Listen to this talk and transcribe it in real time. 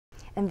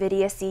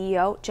Nvidia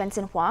CEO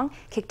Jensen Huang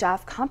kicked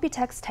off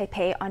Computex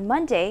Taipei on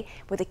Monday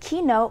with a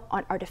keynote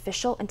on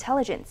artificial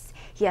intelligence.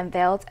 He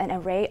unveiled an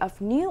array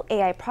of new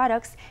AI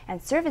products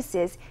and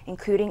services,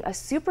 including a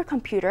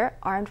supercomputer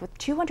armed with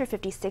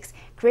 256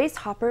 Grace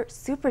Hopper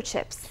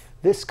superchips.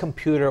 This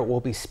computer will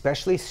be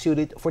specially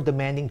suited for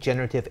demanding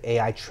generative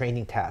AI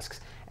training tasks,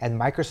 and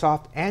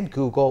Microsoft and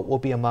Google will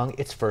be among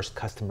its first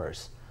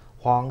customers.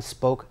 Huang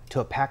spoke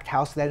to a packed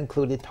house that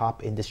included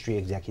top industry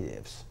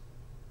executives.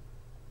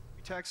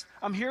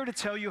 I'm here to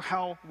tell you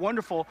how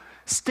wonderful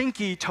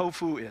stinky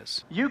tofu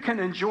is. You can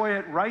enjoy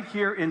it right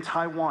here in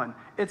Taiwan.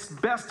 It's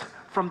best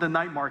from the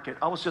night market.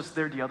 I was just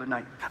there the other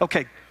night.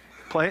 Okay,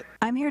 play it.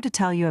 I'm here to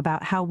tell you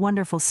about how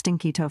wonderful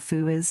stinky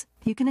tofu is.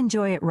 You can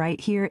enjoy it right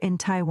here in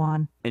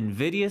Taiwan.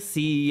 Nvidia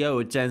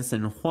CEO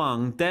Jensen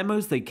Huang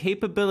demos the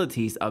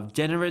capabilities of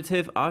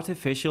generative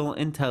artificial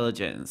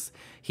intelligence.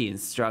 He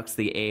instructs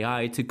the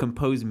AI to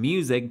compose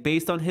music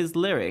based on his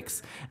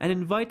lyrics and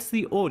invites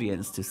the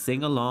audience to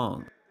sing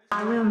along.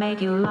 I will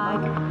make you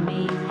like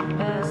me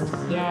best,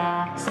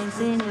 yeah.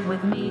 Sing it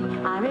with me.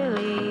 I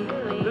really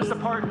This is the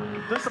part.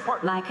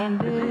 like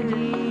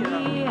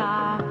Nvidia.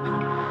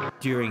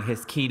 During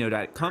his keynote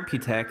at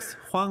Computex,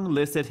 Huang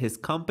listed his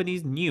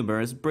company's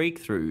numerous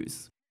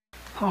breakthroughs.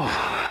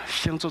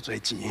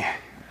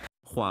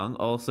 Huang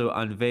also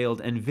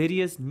unveiled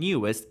Nvidia's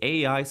newest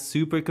AI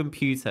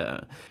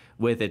supercomputer.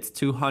 With its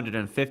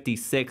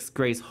 256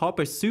 Grace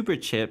Hopper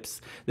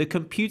superchips, the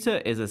computer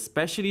is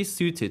especially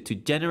suited to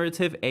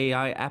generative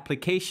AI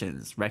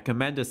applications,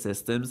 recommender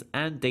systems,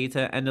 and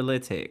data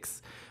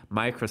analytics.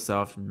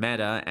 Microsoft,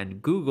 Meta,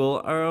 and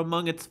Google are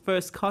among its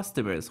first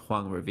customers,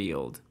 Huang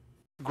revealed.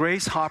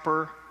 Grace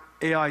Hopper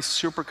AI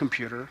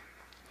supercomputer.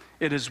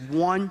 It is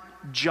one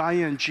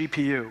giant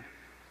GPU.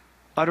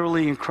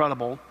 Utterly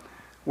incredible.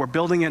 We're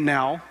building it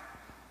now.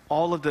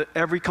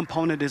 Every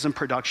component is in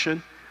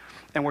production.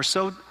 And we're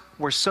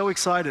so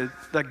excited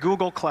that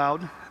Google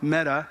Cloud,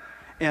 Meta,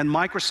 and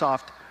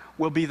Microsoft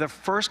will be the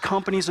first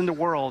companies in the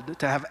world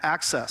to have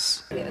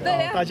access.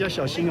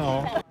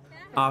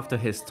 After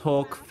his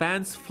talk,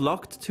 fans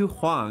flocked to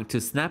Huang to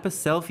snap a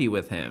selfie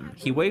with him.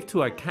 He waved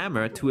to our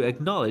camera to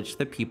acknowledge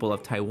the people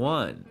of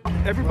Taiwan.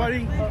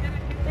 Everybody,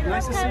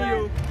 nice to see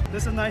you.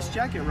 This is a nice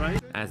jacket, right?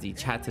 As he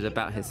chatted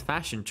about his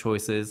fashion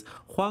choices,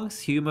 Huang's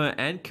humor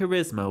and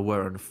charisma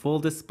were on full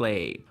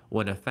display.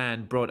 When a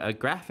fan brought a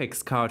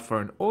graphics card for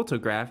an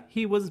autograph,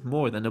 he was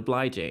more than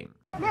obliging.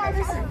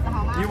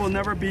 You will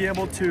never be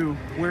able to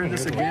wear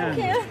this again.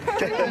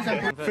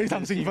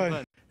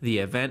 The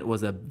event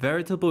was a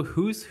veritable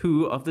who's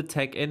who of the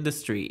tech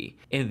industry.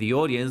 In the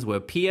audience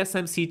were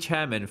PSMC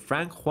chairman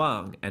Frank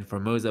Huang and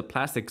Formosa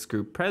Plastics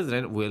Group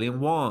president William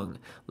Wong,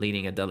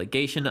 leading a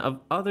delegation of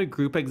other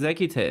group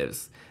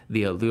executives.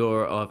 The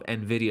allure of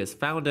Nvidia's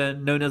founder,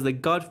 known as the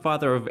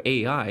godfather of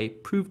AI,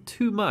 proved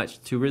too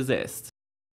much to resist.